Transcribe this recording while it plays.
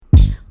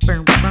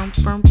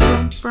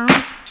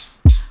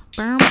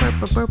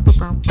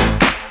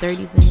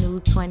30's the new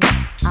 20.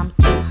 I'm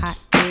so hot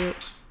still.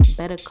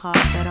 Better car,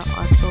 better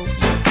auto.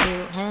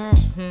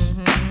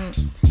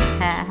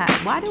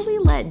 Why did we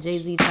let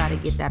Jay-Z try to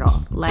get that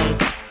off?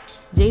 Like,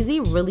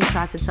 Jay-Z really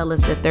tried to tell us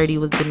that 30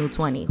 was the new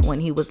 20 when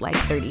he was like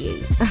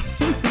 38.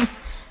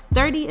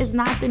 30 is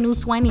not the new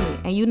 20.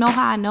 And you know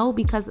how I know?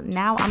 Because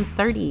now I'm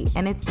 30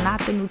 and it's not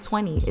the new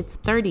 20. It's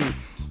 30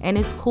 and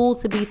it's cool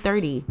to be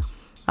 30.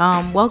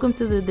 Welcome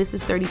to the This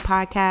is 30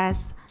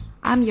 podcast.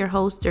 I'm your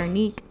host,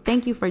 Jernique.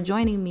 Thank you for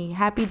joining me.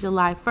 Happy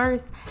July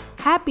 1st.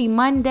 Happy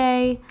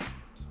Monday.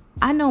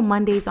 I know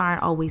Mondays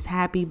aren't always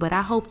happy, but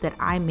I hope that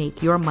I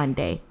make your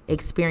Monday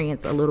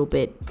experience a little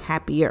bit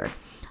happier.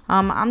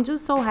 I'm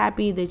just so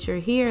happy that you're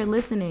here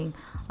listening.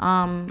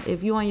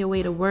 If you're on your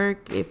way to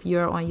work, if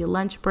you're on your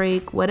lunch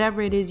break,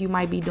 whatever it is you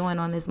might be doing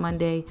on this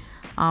Monday,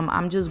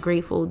 I'm just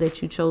grateful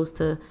that you chose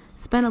to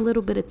spend a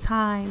little bit of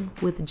time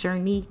with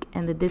Jernique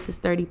and the This is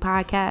 30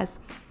 podcast.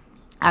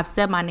 I've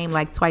said my name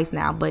like twice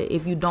now, but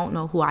if you don't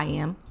know who I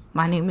am,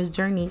 my name is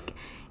Jernique,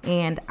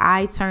 and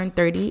I turned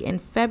 30 in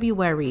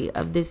February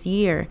of this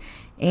year.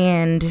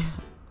 And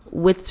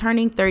with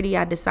turning 30,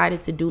 I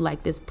decided to do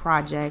like this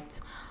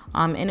project.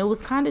 And it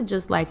was kind of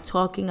just like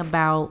talking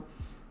about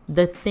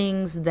the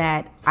things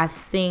that I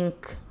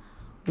think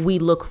we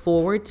look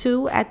forward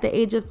to at the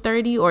age of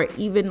 30, or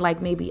even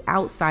like maybe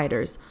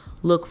outsiders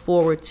look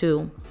forward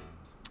to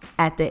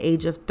at the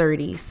age of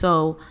 30.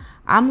 So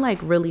I'm like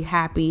really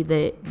happy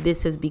that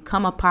this has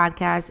become a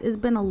podcast. It's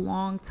been a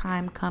long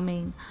time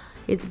coming.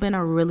 It's been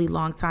a really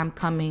long time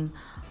coming.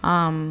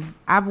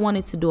 I've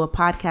wanted to do a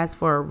podcast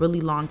for a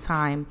really long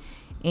time,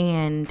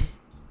 and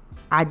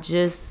I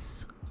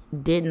just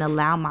didn't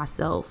allow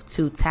myself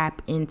to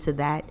tap into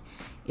that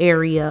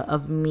area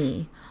of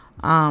me.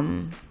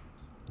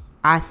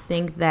 I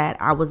think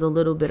that I was a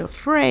little bit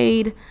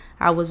afraid.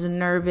 I was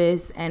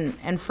nervous.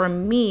 And for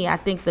me, I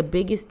think the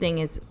biggest thing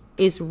is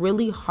it's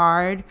really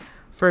hard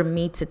for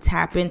me to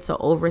tap into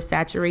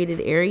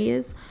oversaturated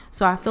areas.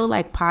 So I feel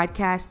like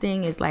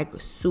podcasting is like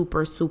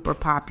super, super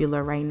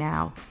popular right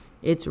now.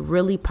 It's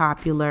really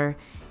popular.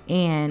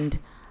 And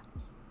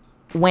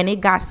when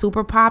it got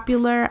super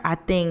popular, I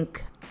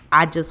think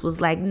I just was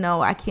like,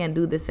 no, I can't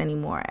do this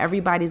anymore.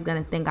 Everybody's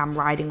going to think I'm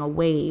riding a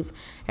wave.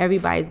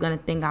 Everybody's going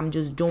to think I'm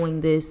just doing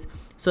this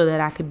so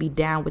that I could be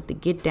down with the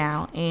get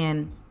down.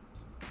 And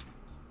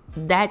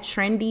that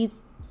trendy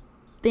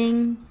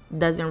thing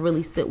doesn't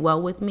really sit well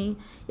with me.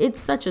 It's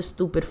such a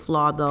stupid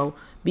flaw though,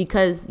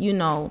 because, you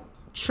know,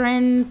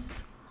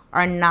 trends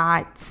are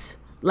not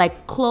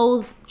like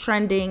clothes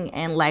trending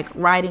and like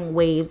riding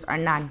waves are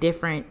not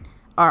different,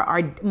 or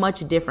are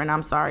much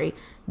different,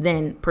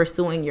 than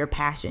pursuing your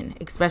passion,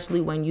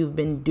 especially when you've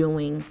been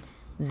doing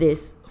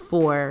this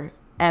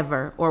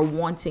forever or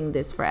wanting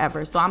this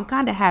forever. So I'm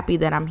kind of happy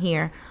that I'm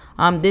here.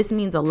 This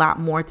means a lot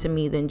more to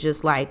me than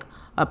just like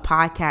a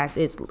podcast.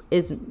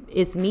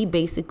 It's me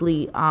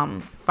basically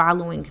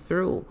following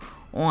through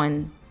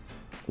on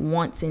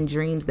wants and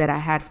dreams that I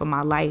had for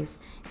my life.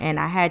 And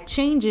I had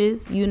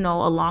changes, you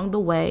know, along the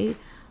way.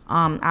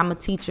 I'm a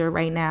teacher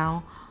right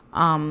now.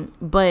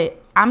 But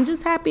I'm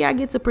just happy I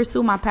get to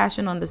pursue my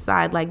passion on the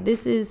side. Like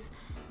this is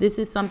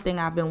something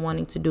I've been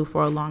wanting to do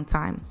for a long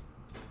time.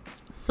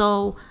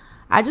 So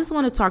I just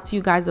want to talk to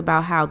you guys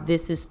about how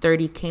This is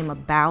 30 came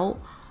about.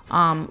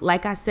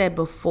 Like I said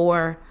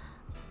before,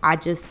 I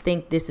just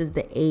think this is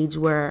the age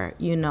where,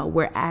 you know,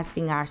 we're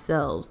asking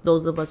ourselves,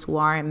 those of us who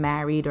aren't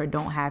married or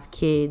don't have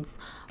kids,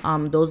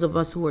 those of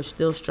us who are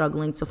still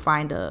struggling to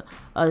find a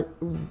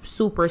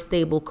super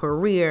stable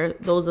career,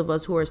 those of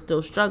us who are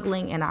still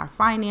struggling in our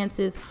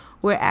finances,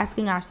 we're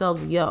asking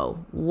ourselves, yo,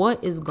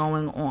 what is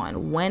going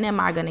on? When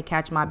am I going to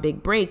catch my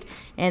big break?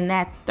 And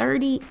that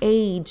 30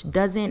 age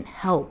doesn't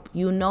help.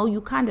 You know, you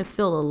kind of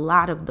feel a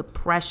lot of the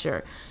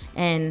pressure.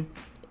 And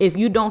if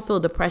you don't feel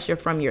the pressure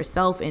from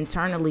yourself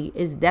internally,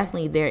 it's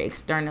definitely there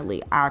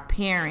externally. Our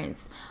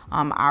parents,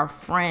 our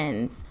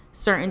friends,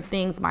 certain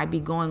things might be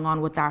going on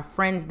with our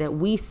friends that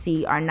we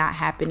see are not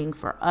happening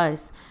for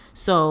us.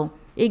 So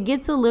it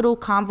gets a little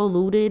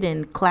convoluted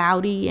and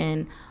cloudy.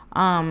 And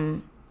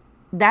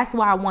that's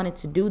why I wanted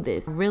to do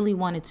this. I really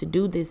wanted to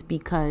do this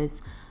because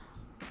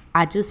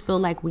I just feel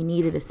like we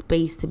needed a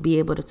space to be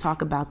able to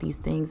talk about these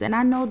things. And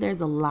I know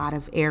there's a lot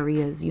of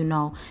areas, you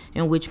know,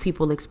 in which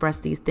people express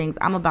these things.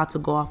 I'm about to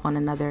go off on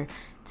another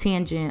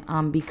tangent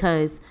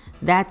because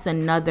that's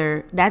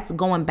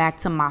going back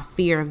to my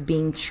fear of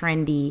being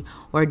trendy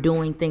or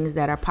doing things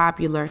that are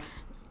popular.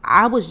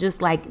 I was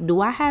just like, do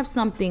I have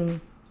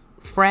something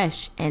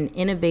fresh and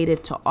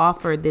innovative to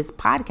offer this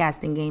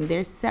podcasting game?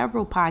 There's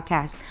several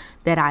podcasts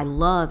that I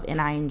love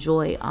and I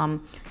enjoy.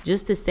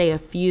 Just to say a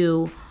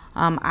few,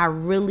 I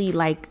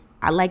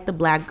like the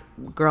Black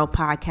Girl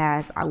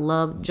podcast. I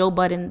love Joe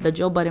Budden. The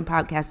Joe Budden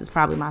podcast is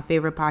probably my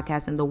favorite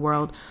podcast in the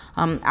world.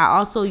 I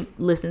also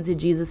listen to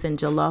Jesus and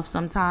Jollof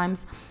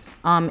sometimes.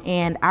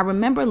 And I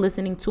remember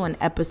listening to an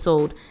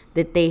episode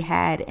that they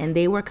had, and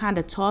they were kind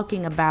of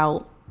talking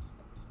about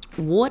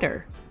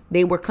water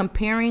They were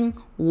comparing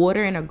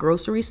water in a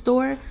grocery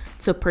store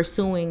to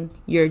pursuing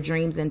your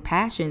dreams and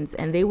passions.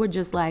 And they were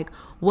just like,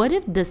 what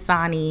if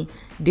Dasani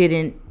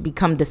didn't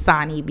become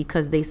Dasani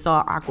because they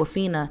saw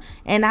Aquafina?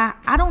 And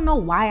I don't know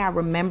why I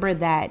remember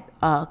that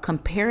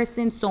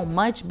comparison so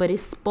much, but it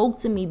spoke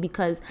to me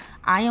because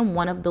I am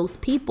one of those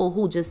people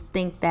who just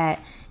think that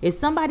if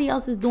somebody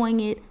else is doing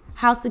it,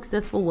 how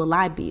successful will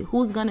I be?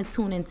 Who's going to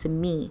tune into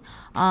me?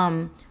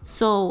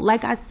 So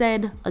like I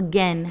said,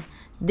 again,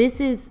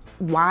 this is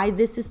why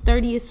This Is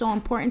 30 is so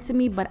important to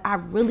me, but I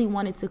really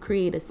wanted to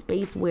create a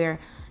space where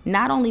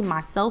not only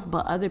myself,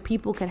 but other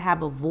people could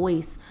have a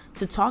voice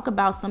to talk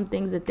about some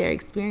things that they're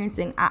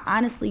experiencing. I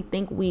honestly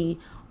think we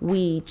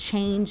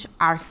change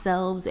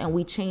ourselves and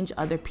we change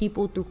other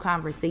people through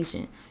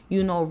conversation.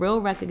 Real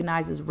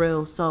recognizes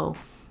real. So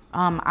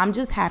I'm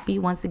just happy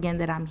once again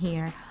that I'm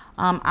here.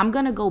 I'm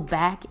going to go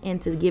back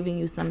into giving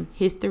you some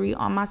history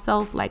on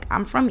myself. Like,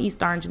 I'm from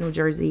East Orange, New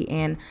Jersey,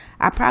 and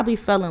I probably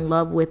fell in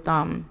love with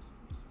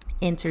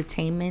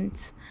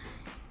entertainment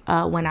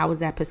when I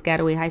was at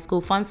Piscataway High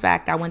School. Fun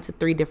fact, I went to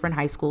 3 different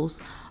high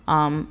schools,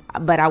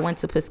 but I went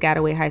to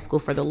Piscataway High School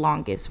for the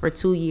longest, for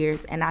 2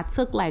 years, and I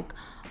took like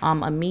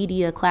a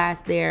media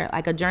class there,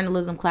 like a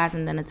journalism class,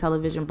 and then a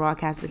television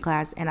broadcasting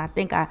class. And I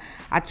think I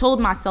told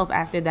myself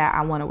after that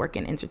I want to work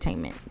in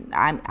entertainment.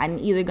 I'm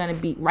either going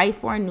to be write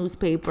for a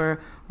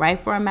newspaper, write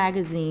for a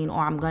magazine,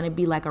 or I'm going to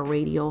be like a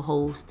radio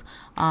host.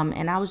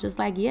 And I was just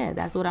like, yeah,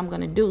 that's what I'm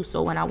going to do.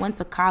 So when I went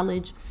to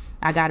college,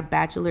 I got a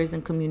bachelor's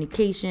in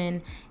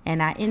communication,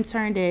 and I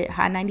interned at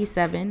High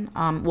 97.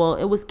 Well,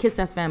 it was Kiss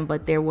FM,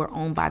 but they were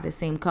owned by the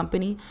same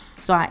company.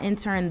 So I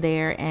interned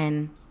there,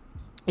 and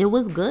it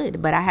was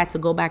good, but I had to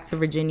go back to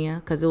Virginia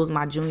because it was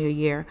my junior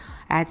year.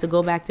 I had to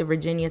go back to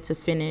Virginia to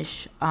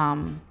finish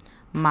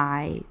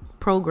my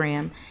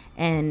program.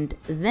 And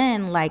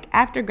then, like,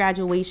 after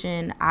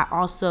graduation, I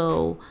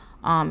also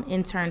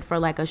interned for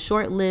like a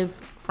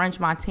short-lived French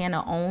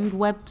Montana owned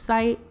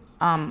website.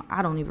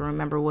 I don't even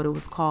remember what it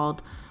was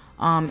called.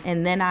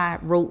 And then I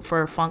wrote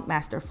for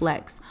Funkmaster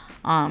Flex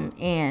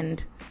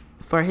and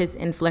for his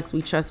Inflex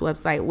We Trust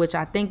website, which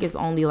I think is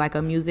only like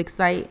a music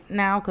site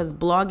now because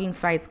blogging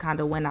sites kind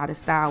of went out of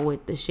style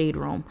with the Shade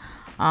Room.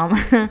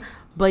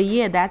 But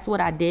yeah, that's what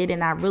I did.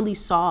 And I really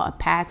saw a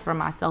path for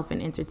myself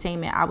in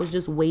entertainment. I was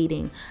just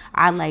waiting.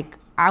 I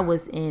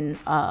was in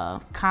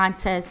a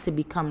contest to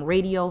become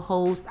radio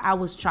host. I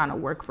was trying to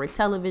work for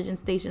television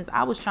stations.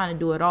 I was trying to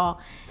do it all,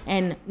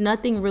 and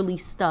nothing really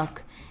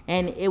stuck.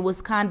 And it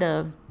was kind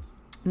of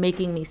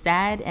making me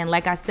sad. And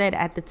like I said,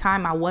 at the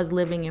time I was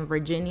living in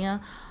Virginia.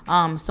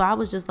 So I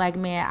was just like,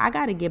 man, I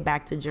got to get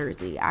back to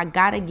Jersey. I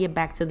got to get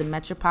back to the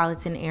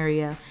metropolitan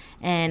area.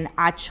 And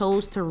I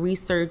chose to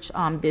research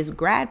this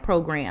grad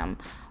program.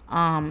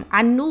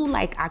 I knew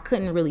like I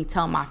couldn't really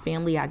tell my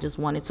family I just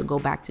wanted to go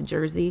back to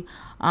Jersey.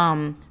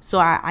 So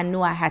I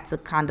knew I had to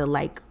kind of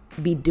like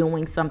be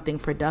doing something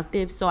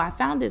productive. So I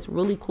found this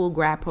really cool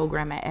grad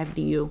program at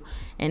FDU,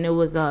 and it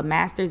was a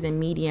master's in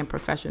media and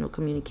professional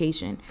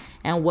communication.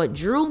 And what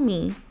drew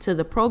me to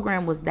the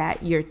program was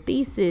that your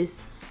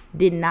thesis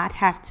did not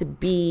have to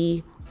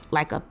be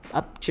like a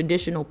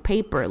traditional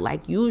paper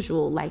like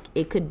usual. Like,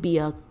 it could be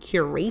a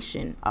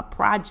curation, a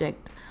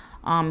project.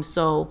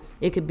 So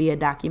it could be a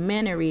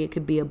documentary, it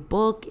could be a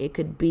book, it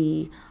could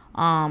be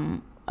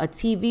a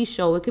TV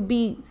show. It could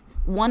be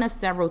one of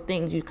several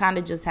things. You kind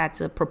of just had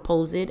to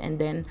propose it and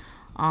then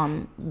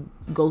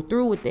go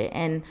through with it.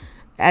 And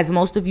as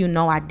most of you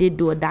know, I did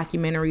do a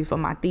documentary for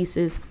my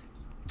thesis.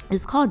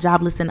 It's called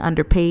Jobless and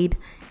Underpaid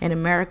in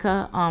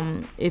America.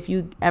 If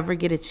you ever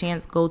get a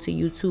chance, go to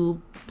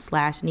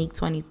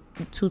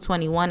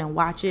YouTube/Neek221 and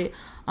watch it.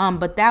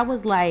 But that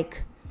was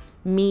like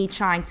me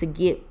trying to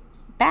get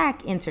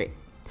back into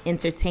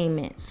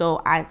entertainment.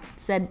 So I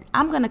said,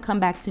 I'm going to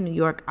come back to New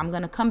York. I'm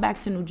going to come back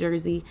to New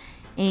Jersey,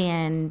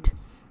 and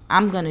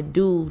I'm going to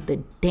do the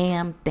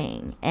damn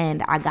thing.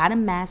 And I got a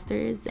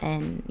master's,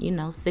 and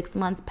 6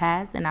 months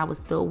passed, and I was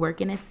still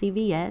working at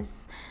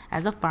CVS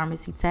as a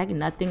pharmacy tech.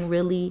 Nothing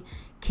really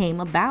came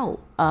about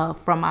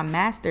from my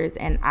master's.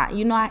 And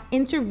I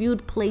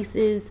interviewed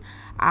places.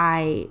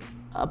 I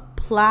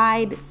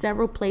applied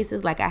several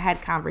places. Like, I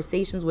had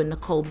conversations with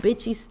Nicole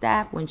Bitchie's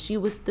staff when she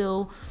was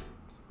still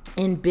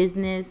in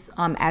business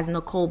as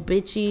Nicole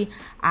Bitchie.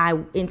 I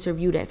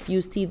interviewed at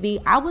Fuse TV.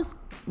 I was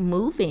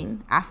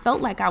moving. I felt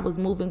like I was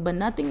moving, but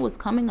nothing was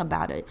coming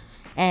about it.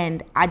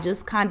 And I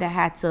just kind of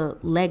had to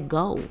let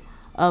go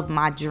of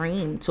my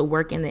dream to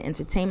work in the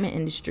entertainment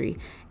industry.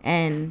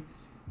 And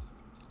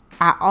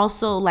I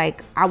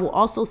will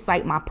also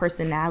cite my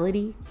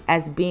personality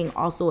as being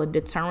also a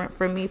deterrent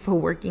for me for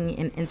working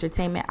in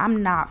entertainment.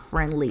 I'm not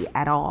friendly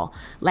at all.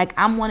 Like,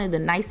 I'm one of the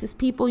nicest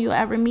people you'll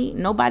ever meet.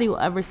 Nobody will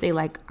ever say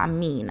like I'm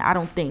mean. I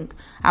don't think.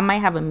 I might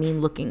have a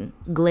mean looking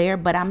glare,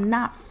 but I'm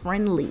not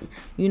friendly.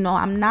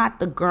 I'm not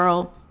the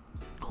girl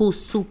who's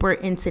super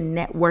into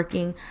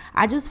networking.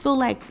 I just feel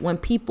like when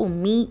people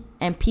meet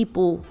and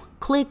people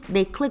click,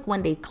 they click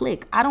when they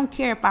click. I don't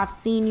care if I've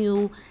seen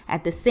you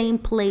at the same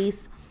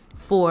place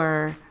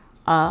for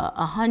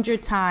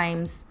 100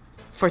 times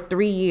for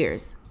 3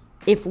 years.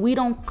 if we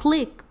don't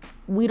click,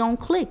 we don't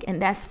click,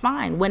 and that's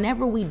fine.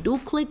 Whenever we do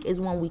click is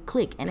when we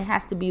click, and it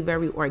has to be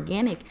very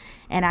organic.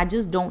 And I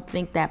just don't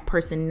think that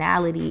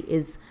personality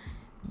is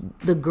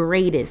the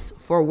greatest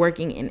for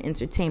working in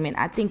entertainment.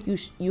 I think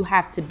you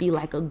have to be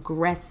like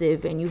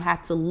aggressive, and you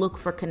have to look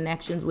for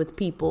connections with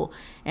people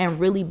and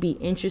really be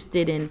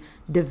interested in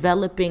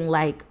developing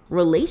like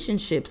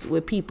relationships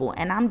with people.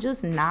 And I'm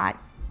just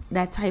not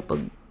that type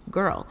of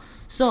girl.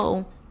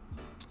 So,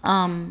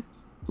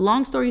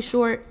 long story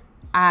short,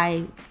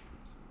 I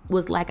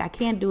was like, I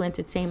can't do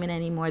entertainment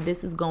anymore.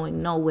 This is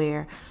going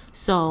nowhere.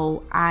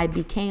 So I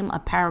became a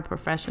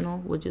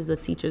paraprofessional, which is a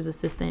teacher's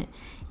assistant.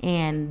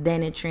 And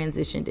then it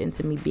transitioned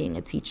into me being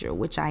a teacher,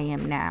 which I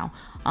am now.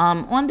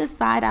 On the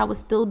side, I was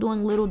still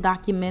doing little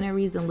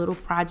documentaries and little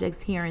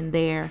projects here and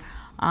there.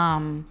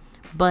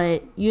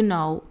 But, you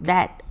know,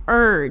 that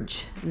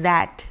urge,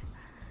 that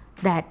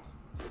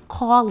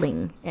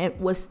calling, it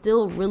was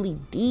still really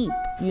deep.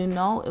 You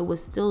know, it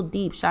was still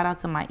deep. Shout out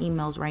to my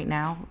emails right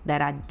now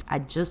that I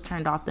just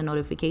turned off the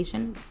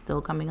notification. It's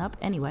still coming up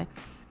anyway.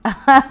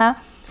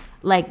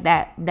 Like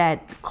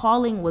that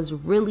calling was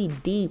really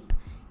deep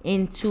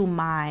into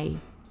my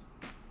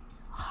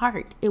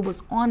heart. It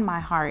was on my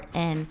heart.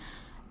 And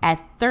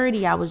at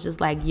 30, I was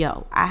just like,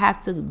 yo, I have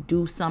to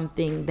do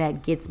something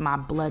that gets my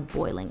blood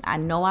boiling. I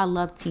know I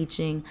love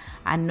teaching.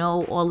 I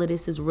know all of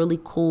this is really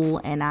cool,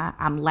 and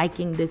I'm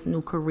liking this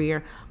new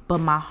career, but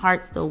my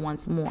heart still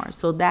wants more.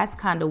 So that's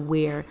kind of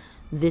where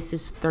This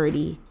Is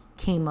 30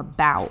 came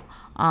about.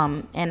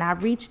 And I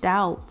reached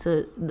out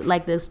to,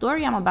 like, the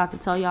story I'm about to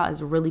tell y'all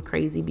is really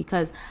crazy,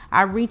 because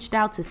I reached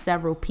out to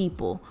several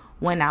people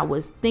when I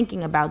was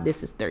thinking about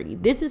This Is 30.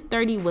 This Is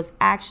 30 was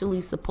actually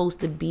supposed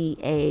to be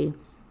an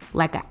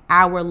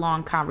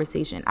hour-long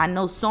conversation. I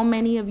know so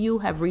many of you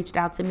have reached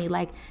out to me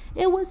like,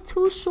 it was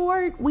too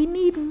short. We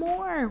need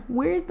more.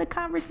 Where's the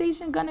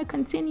conversation gonna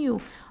continue?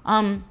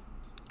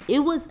 It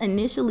was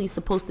initially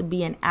supposed to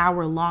be an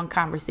hour-long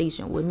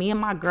conversation with me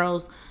and my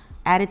girls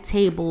at a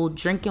table,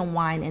 drinking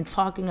wine and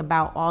talking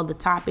about all the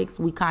topics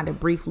we kind of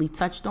briefly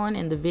touched on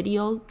in the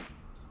video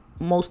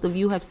most of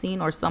you have seen,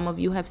 or some of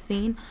you have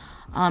seen.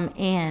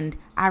 And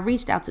I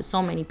reached out to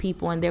so many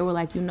people, and they were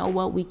like, you know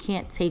what? We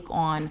can't take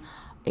on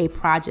a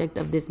project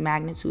of this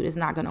magnitude. It's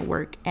not going to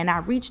work. And I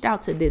reached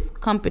out to this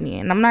company,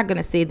 and I'm not going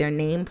to say their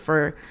name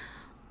for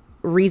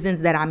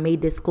reasons that I may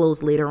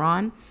disclose later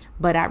on,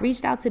 but I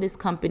reached out to this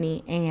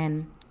company,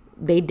 and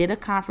they did a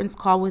conference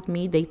call with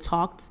me. They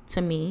talked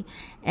to me,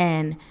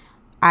 and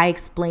I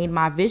explained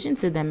my vision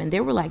to them, and they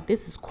were like,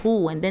 this is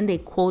cool. And then they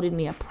quoted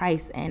me a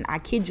price, and I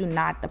kid you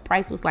not, the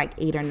price was like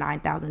 $8,000 or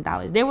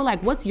 $9,000. They were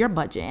like, what's your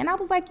budget? And I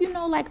was like,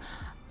 like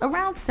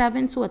around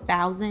 $7,000 to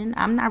 $1,000.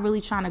 I'm not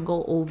really trying to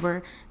go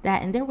over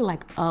that. And they were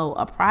like, oh,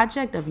 a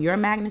project of your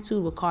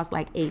magnitude would cost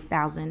like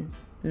 $8,000,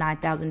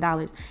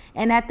 $9,000.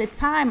 And at the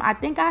time, I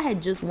think I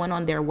had just went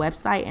on their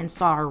website and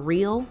saw a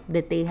reel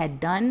that they had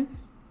done.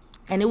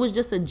 And it was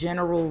just a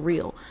general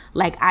reel.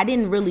 Like, I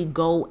didn't really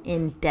go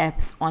in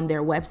depth on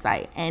their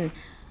website. And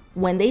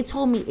when they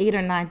told me $8,000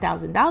 or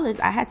 $9,000,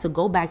 I had to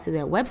go back to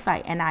their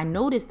website. And I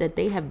noticed that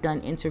they have done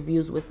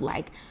interviews with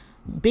like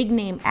big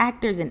name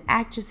actors and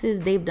actresses.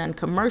 They've done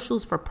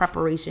commercials for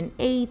Preparation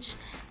H,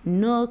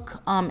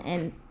 Nook,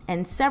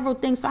 and several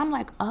things. So I'm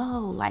like,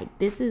 oh, like,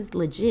 this is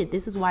legit.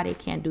 This is why they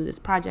can't do this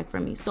project for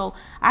me. So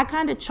I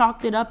kind of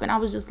chalked it up, and I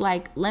was just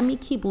like, let me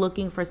keep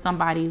looking for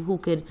somebody who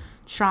could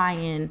try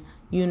and,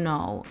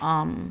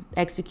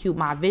 execute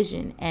my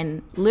vision.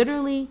 And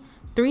literally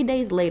 3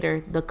 days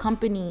later, the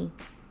company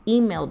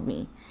emailed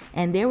me,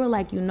 and they were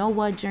like, you know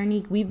what,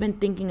 Journey, we've been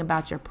thinking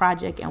about your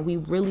project, and we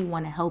really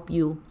want to help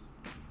you,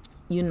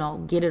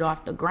 get it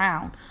off the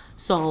ground.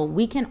 So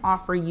we can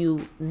offer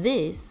you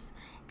this,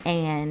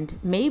 and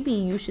maybe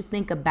you should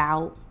think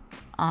about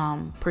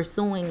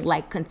pursuing,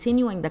 like,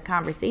 continuing the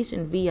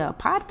conversation via a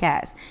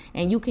podcast,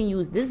 and you can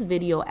use this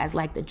video as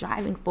like the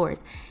driving force.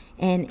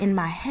 And in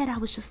my head, I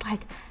was just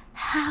like,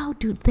 how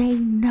do they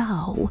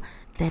know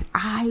that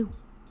I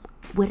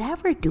would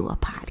ever do a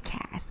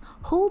podcast?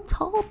 Who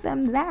told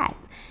them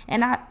that?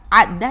 And I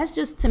that's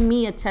just, to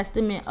me, a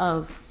testament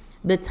of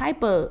the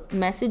type of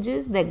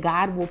messages that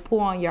God will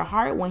pour on your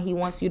heart when he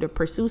wants you to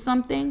pursue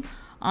something.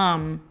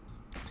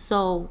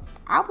 So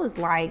I was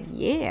like,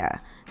 yeah,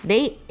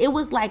 it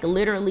was like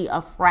literally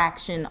a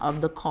fraction of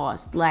the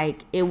cost.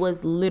 Like, it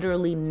was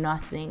literally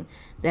nothing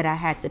that I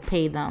had to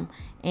pay them,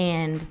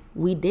 and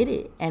we did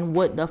it. And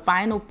what the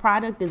final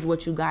product is,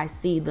 what you guys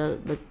see,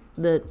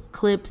 the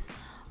clips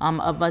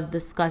of us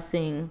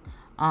discussing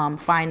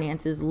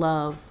finances,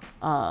 love,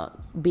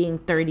 being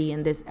 30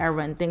 in this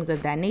era, and things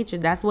of that nature.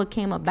 That's what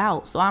came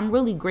about. So I'm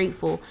really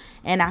grateful,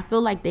 and I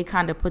feel like they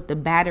kind of put the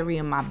battery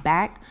in my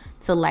back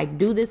to like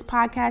do this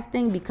podcast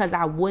thing, because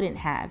I wouldn't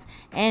have.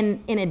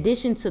 And in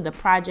addition to the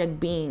project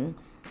being,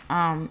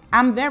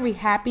 I'm very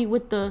happy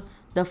with the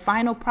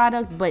final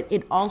product, but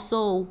it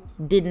also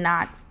did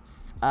not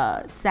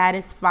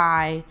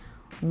satisfy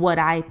what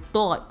I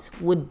thought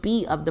would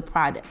be of the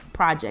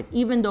project.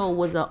 Even though it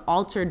was an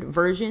altered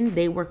version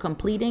they were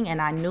completing,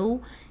 and I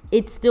knew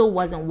it still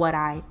wasn't what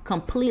I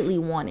completely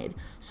wanted.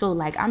 So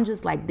like, I'm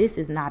just like, this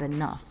is not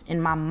enough.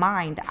 In my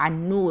mind, I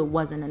knew it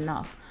wasn't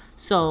enough.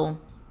 So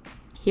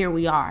here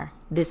we are.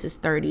 This is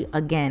 30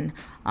 again.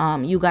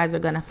 You guys are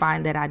going to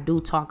find that I do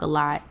talk a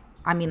lot.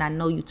 I mean, I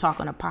know you talk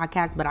on a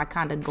podcast, but I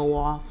kind of go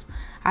off.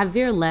 I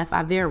veer left,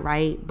 I veer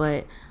right,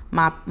 but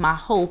my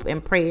hope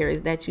and prayer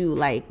is that you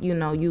like, you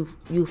know,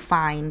 you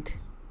find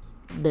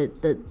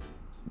the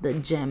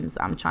gems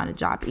I'm trying to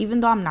drop,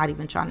 even though I'm not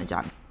even trying to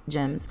drop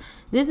gems.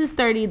 This is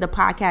 30. The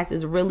podcast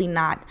is really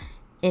not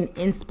an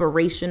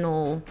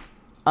inspirational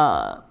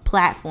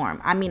platform.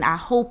 I mean, I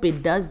hope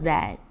it does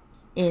that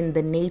in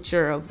the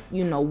nature of,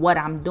 you know, what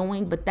I'm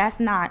doing, but that's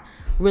not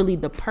really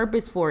the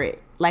purpose for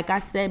it. Like I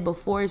said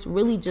before, it's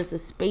really just a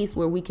space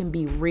where we can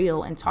be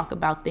real and talk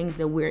about things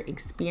that we're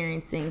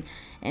experiencing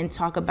and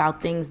talk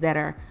about things that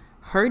are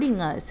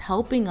hurting us,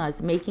 helping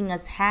us, making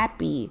us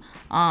happy.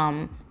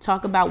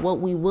 Talk about what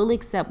we will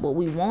accept, what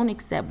we won't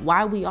accept,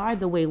 why we are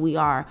the way we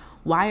are,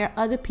 why are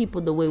other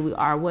people the way we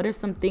are, what are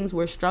some things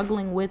we're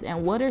struggling with,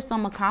 and what are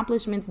some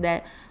accomplishments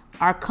that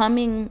are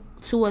coming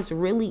to us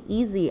really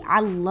easy. I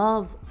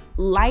love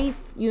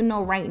life, you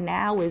know, right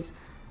now is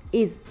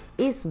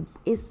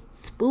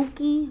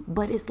spooky,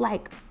 but it's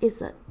like,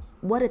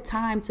 what a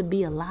time to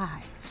be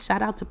alive.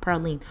 Shout out to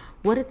Pearline.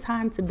 What a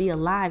time to be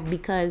alive,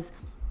 because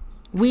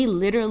we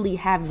literally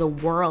have the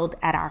world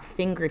at our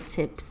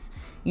fingertips.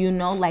 You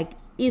know, like,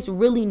 it's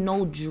really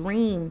no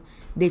dream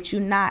that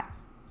you're not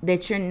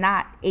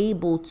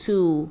able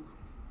to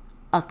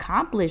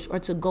accomplish or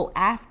to go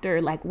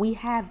after. Like, we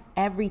have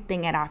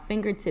everything at our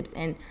fingertips,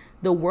 and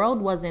the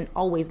world wasn't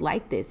always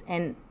like this.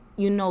 And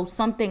you know,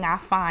 something I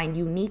find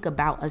unique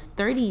about us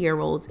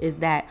 30-year-olds is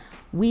that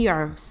we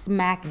are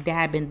smack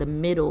dab in the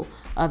middle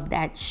of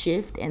that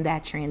shift and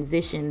that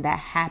transition that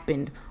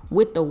happened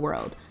with the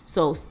world.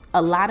 So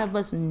a lot of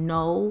us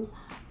know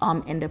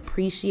and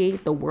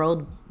appreciate the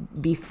world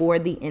before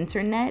the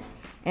internet.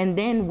 And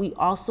then we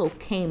also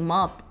came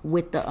up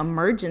with the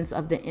emergence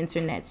of the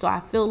internet. So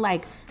I feel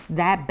like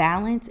that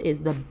balance is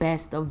the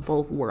best of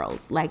both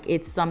worlds. Like,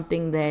 it's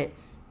something that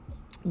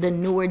the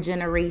newer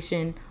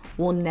generation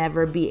will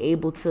never be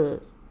able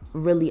to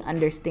really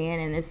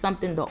understand, and it's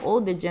something the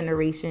older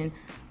generation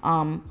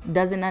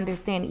doesn't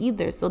understand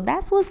either. So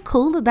that's what's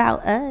cool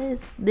about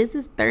us. This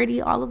is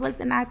 30, all of us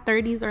in our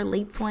 30s or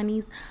late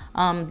 20s.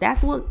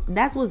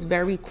 That's what's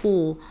very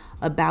cool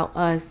about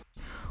us.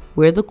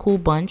 We're the cool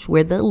bunch,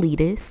 we're the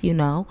elitists, you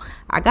know.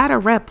 I got a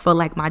rep for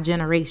like my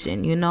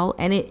generation, you know,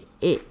 and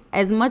it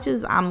as much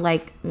as I'm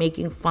like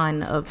making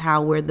fun of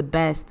how we're the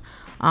best,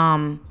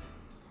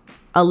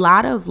 a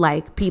lot of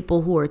like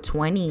people who are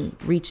 20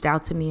 reached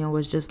out to me and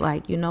was just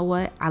like, you know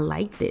what, I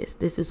like this.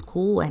 This is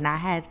cool. And I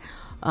had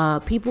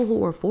people who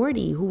were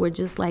 40 who were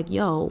just like,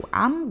 yo,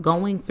 I'm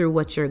going through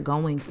what you're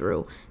going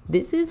through.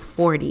 This is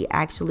 40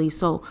 actually.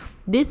 So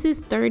this is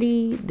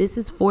 30, this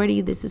is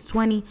 40, this is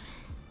 20.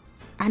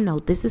 I know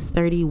this is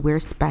 30. We're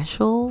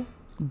special,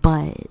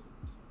 but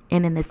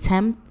in an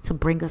attempt to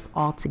bring us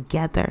all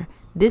together,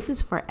 this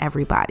is for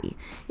everybody.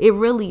 It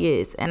really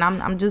is. And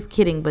I'm just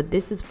kidding, but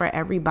this is for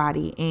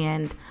everybody.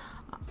 And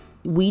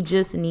we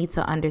just need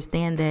to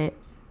understand that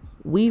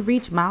we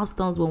reach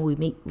milestones when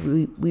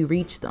we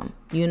reach them.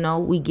 You know,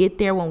 we get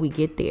there when we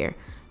get there.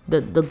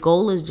 The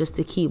goal is just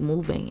to keep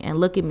moving. And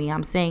look at me.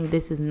 I'm saying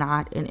this is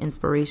not an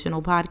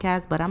inspirational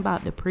podcast, but I'm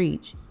about to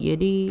preach. You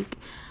dig?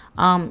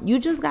 You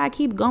just got to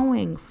keep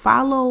going.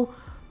 Follow.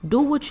 Do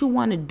what you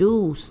want to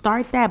do.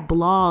 Start that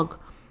blog.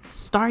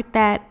 Start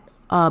that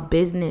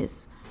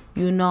business,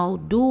 you know,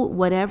 do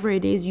whatever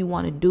it is you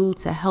want to do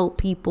to help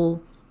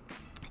people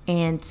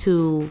and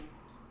to,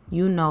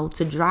 you know,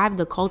 to drive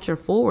the culture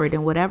forward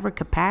in whatever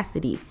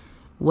capacity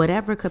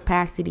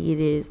it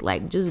is.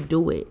 Like, just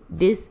do it.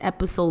 This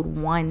episode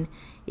 1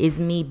 is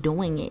me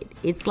doing it.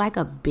 It's like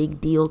a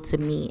big deal to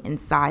me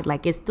inside.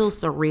 Like, it's still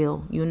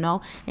surreal, you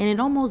know, and it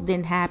almost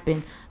didn't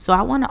happen. So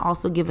I want to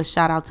also give a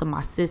shout out to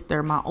my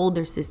sister, my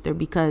older sister,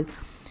 because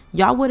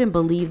y'all wouldn't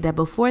believe that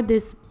before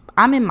this,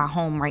 I'm in my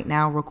home right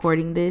now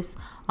recording this,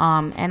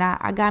 and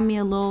I got me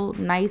a little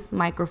nice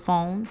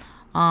microphone,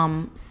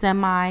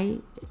 semi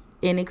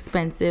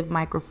inexpensive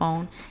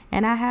microphone,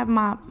 and I have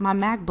my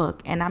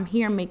MacBook, and I'm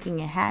here making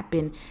it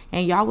happen.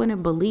 And y'all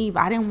wouldn't believe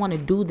I didn't want to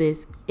do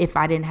this if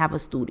I didn't have a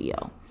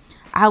studio.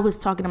 I was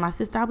talking to my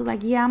sister. I was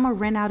like, yeah, I'm gonna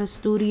rent out a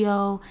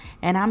studio,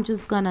 and I'm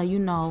just gonna, you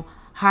know,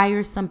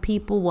 hire some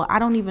people. Well, I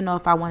don't even know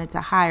if I wanted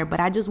to hire, but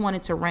I just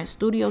wanted to rent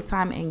studio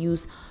time and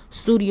use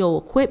studio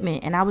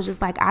equipment. And I was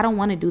just like, I don't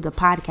want to do the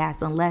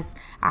podcast unless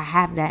I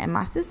have that. And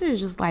my sister is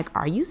just like,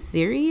 are you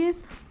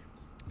serious?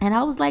 And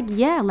I was like,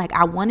 yeah, like,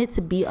 I want it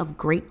to be of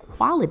great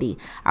quality.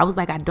 I was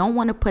like, I don't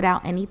want to put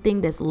out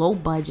anything that's low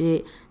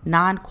budget,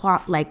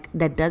 like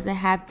that doesn't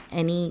have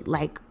any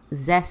like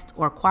zest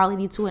or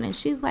quality to it. And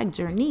she's like,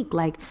 Jernique,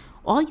 like,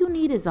 all you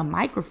need is a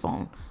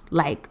microphone.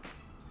 Like,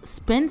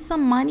 spend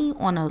some money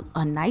on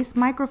a nice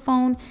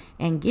microphone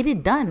and get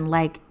it done.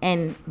 Like,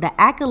 and the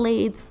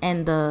accolades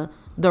and the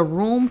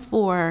room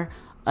for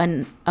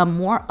a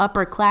more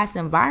upper class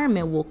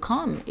environment will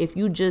come if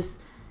you just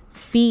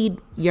feed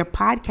your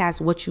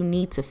podcast what you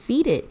need to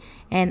feed it.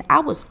 And I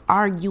was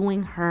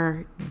arguing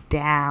her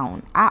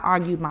down. I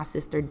argued my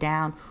sister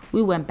down.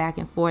 We went back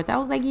and forth. I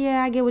was like,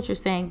 yeah, I get what you're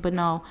saying, but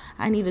no,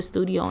 I need a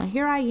studio. And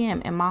here I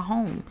am in my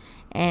home.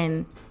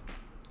 And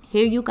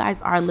here you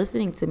guys are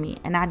listening to me.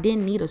 And I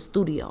didn't need a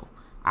studio.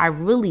 I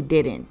really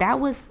didn't. That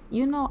was,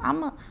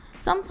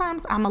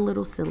 sometimes I'm a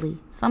little silly.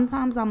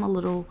 Sometimes I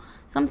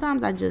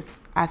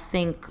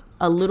think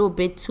a little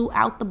bit too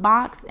out the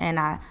box, and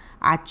I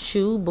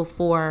chew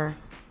before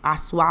I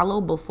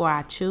swallow, before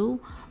I chew.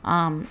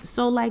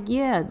 So like,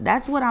 yeah,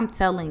 that's what I'm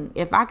telling.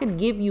 If I could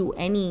give you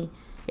any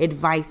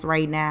advice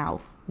right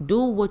now,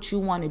 do what you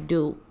want to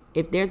do.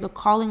 If there's a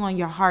calling on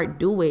your heart,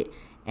 do it.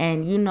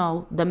 And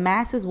the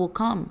masses will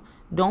come.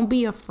 Don't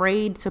be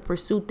afraid to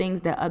pursue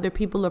things that other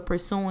people are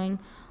pursuing.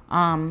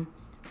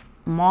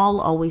 Maul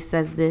always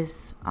says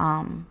this.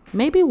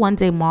 Maybe one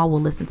day Maul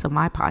will listen to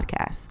my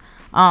podcast.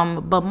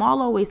 But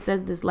Maul always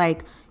says this,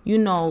 like,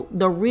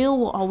 the real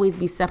will always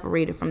be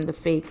separated from the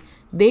fake.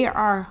 There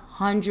are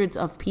hundreds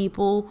of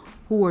people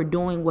who are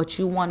doing what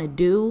you want to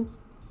do.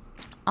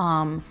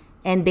 And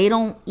they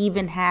don't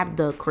even have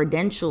the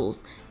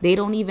credentials. They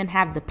don't even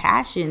have the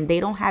passion.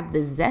 They don't have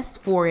the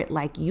zest for it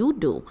like you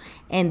do.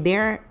 And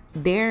they're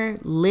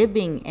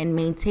living and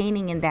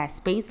maintaining in that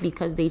space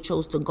because they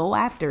chose to go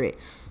after it.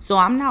 So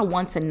I'm not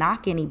one to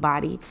knock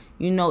anybody.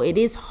 It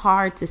is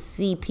hard to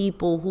see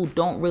people who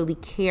don't really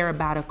care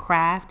about a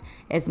craft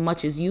as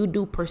much as you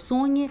do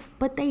pursuing it,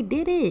 but they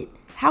did it.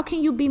 How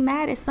can you be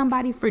mad at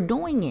somebody for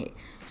doing it?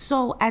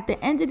 So at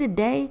the end of the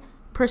day,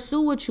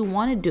 pursue what you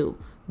want to do.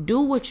 Do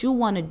what you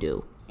want to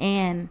do.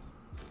 And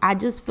I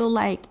just feel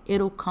like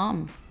it'll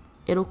come.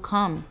 It'll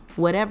come.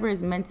 Whatever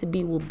is meant to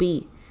be will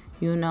be.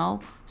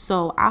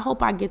 So I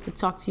hope I get to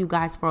talk to you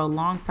guys for a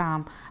long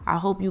time. I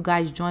hope you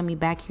guys join me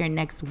back here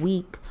next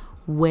week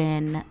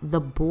when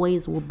the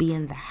boys will be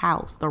in the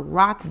house. The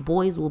Rock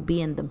boys will be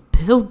in the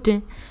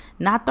building.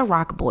 Not the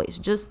Rock boys,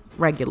 just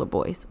regular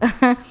boys.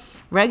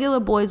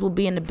 Regular boys will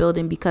be in the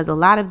building because a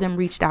lot of them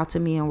reached out to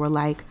me and were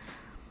like,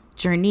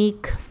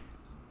 Jernique,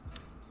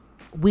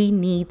 we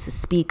need to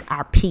speak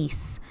our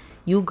piece.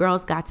 You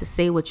girls got to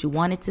say what you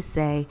wanted to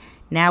say.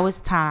 Now it's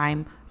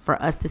time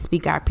for us to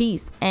speak our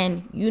piece.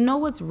 And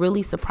what's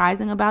really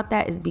surprising about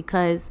that is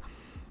because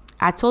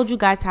I told you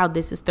guys how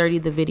This Is 30,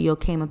 the video,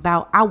 came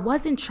about. I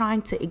wasn't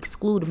trying to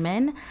exclude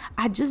men.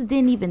 I just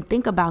didn't even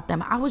think about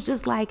them. I was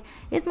just like,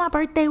 it's my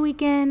birthday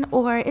weekend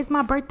or it's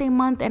my birthday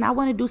month and I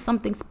want to do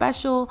something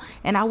special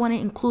and I want to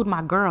include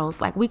my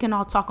girls. Like, we can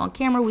all talk on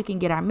camera, we can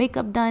get our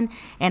makeup done,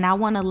 and I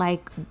want to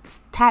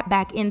tap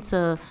back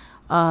into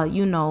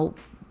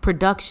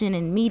production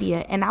and media.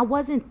 And I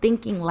wasn't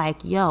thinking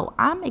like, yo,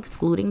 I'm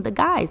excluding the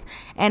guys.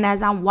 And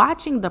as I'm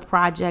watching the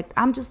project,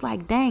 I'm just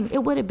like, dang,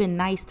 it would have been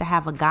nice to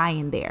have a guy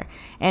in there.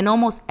 And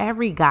almost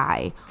every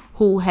guy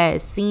who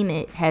has seen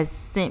it has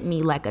sent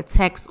me like a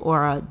text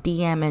or a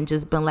DM and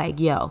just been like,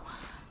 yo,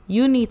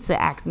 you need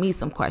to ask me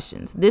some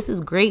questions. This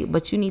is great,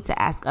 but you need to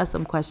ask us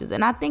some questions.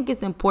 And I think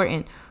it's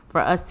important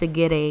for us to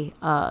get a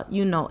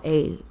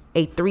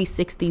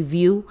 360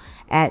 view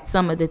at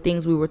some of the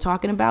things we were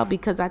talking about,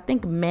 because I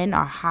think men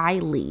are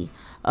highly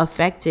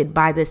affected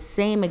by the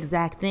same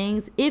exact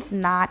things, if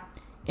not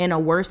in a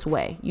worse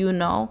way.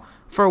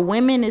 For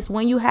women, it's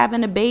when you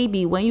having a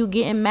baby, when you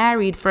getting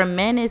married. For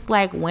men, it's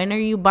like, when are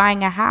you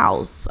buying a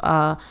house?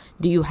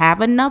 Do you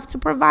have enough to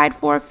provide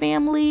for a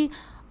family?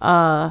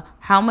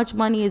 How much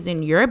money is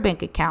in your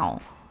bank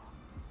account?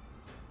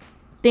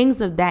 Things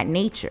of that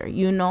nature,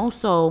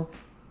 so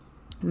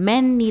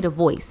men need a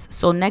voice.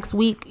 So next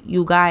week,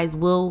 you guys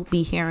will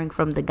be hearing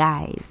from the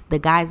guys. The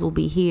guys will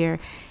be here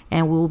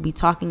and we will be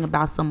talking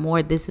about some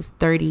more This Is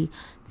 30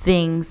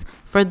 things.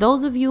 For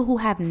those of you who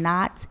have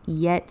not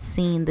yet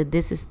seen the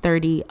This Is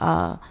 30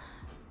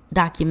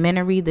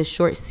 documentary, the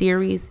short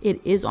series, it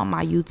is on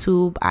my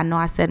YouTube. I know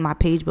I said my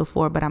page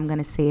before, but I'm going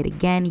to say it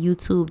again,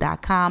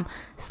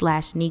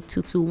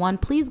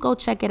 youtube.com/Neek221. Please go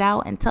check it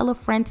out and tell a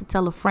friend to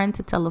tell a friend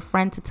to tell a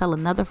friend to tell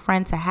another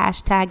friend to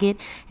hashtag it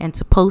and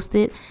to post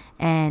it.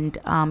 And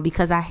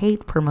because I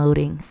hate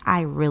promoting,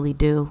 I really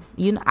do.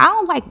 I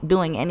don't like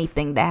doing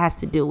anything that has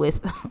to do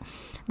with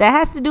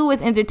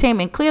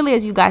entertainment. Clearly,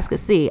 as you guys could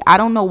see, I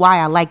don't know why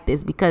I like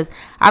this, because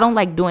I don't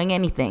like doing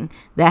anything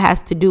that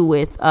has to do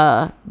with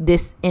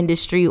this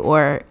industry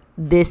or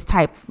this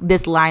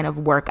line of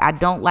work. I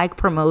don't like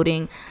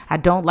promoting. I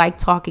don't like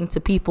talking to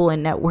people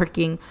and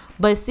networking.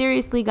 But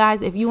seriously,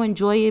 guys, if you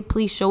enjoy it,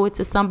 please show it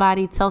to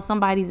somebody. Tell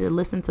somebody to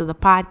listen to the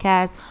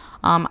podcast.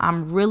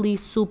 I'm really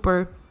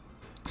super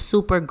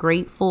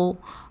grateful.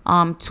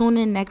 Tune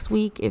in next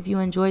week if you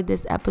enjoyed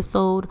this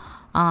episode.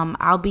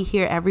 I'll be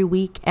here every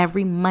week,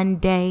 every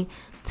Monday,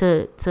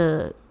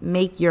 to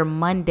make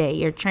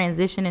your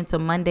transition into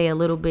Monday a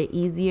little bit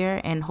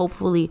easier and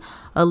hopefully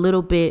a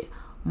little bit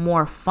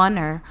more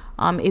funner.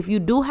 If you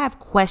do have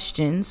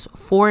questions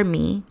for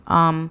me,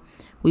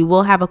 we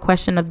will have a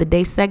question of the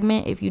day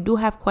segment. If you do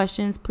have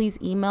questions,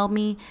 please email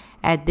me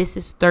at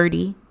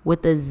thisis30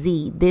 with a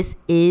Z. This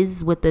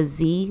is with a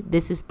Z.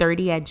 This is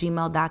 30 at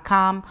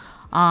gmail.com.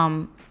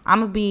 I'm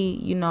going to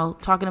be,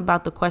 talking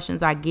about the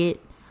questions I get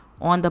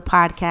on the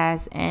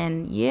podcast.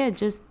 And yeah,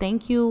 just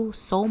thank you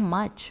so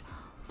much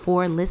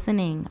for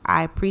listening.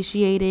 I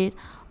appreciate it.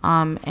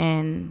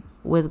 And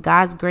with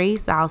God's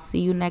grace, I'll see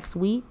you next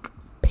week.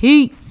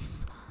 Peace.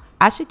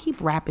 I should keep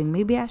rapping.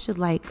 Maybe I should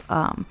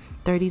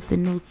 30's the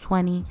new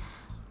 20.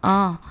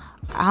 I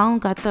don't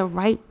got the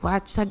right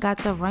watch. I got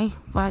the right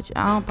watch.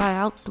 I don't buy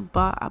out the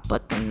bar. I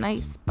put the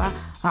nice spot.